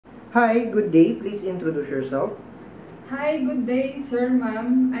Hi, good day. Please introduce yourself. Hi, good day, sir,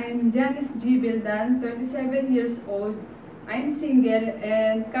 ma'am. I'm Janice G. Bildan, 37 years old. I'm single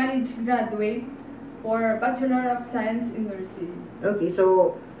and college graduate for Bachelor of Science in Nursing. Okay,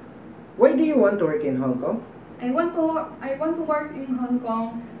 so why do you want to work in Hong Kong? I want to work in Hong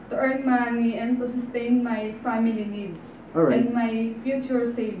Kong to earn money and to sustain my family needs Alright. and my future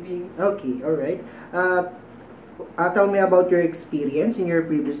savings. Okay, alright. Tell me about your experience in your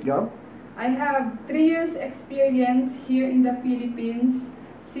previous job. I have 3 years experience here in the Philippines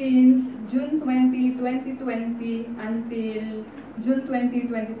since June 20, 2020 until June 20,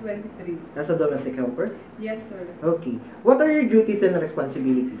 2023. As a domestic helper? Yes, sir. Okay. What are your duties and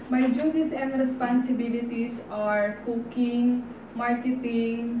responsibilities? My duties and responsibilities are cooking,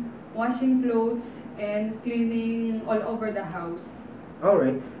 marketing, washing clothes, and cleaning all over the house.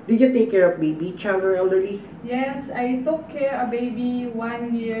 Alright. Did you take care of baby, child, or elderly? Yes, I took care of a baby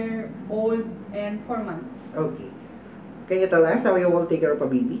 1 year old and 4 months. Okay. Can you tell us how you will take care of a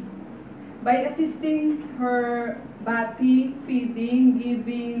baby? By assisting her bathing, feeding,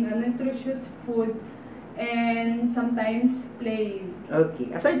 giving nutritious food, and sometimes playing.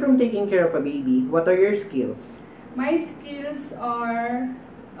 Okay. Aside from taking care of a baby, what are your skills? My skills are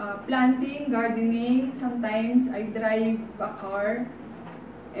planting, gardening, sometimes I drive a car,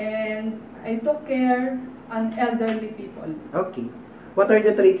 and I took care on elderly people. Okay. What are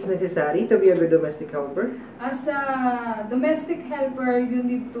the traits necessary to be a good domestic helper? As a domestic helper, you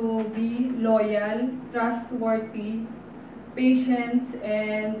need to be loyal, trustworthy, patient,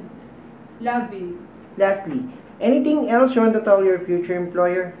 and loving. Lastly, anything else you want to tell your future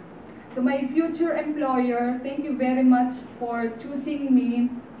employer? To my future employer, thank you very much for choosing me.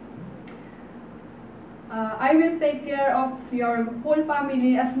 I will take care of your whole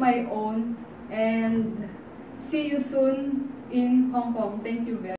family as my own, and see you soon in Hong Kong. Thank you very much.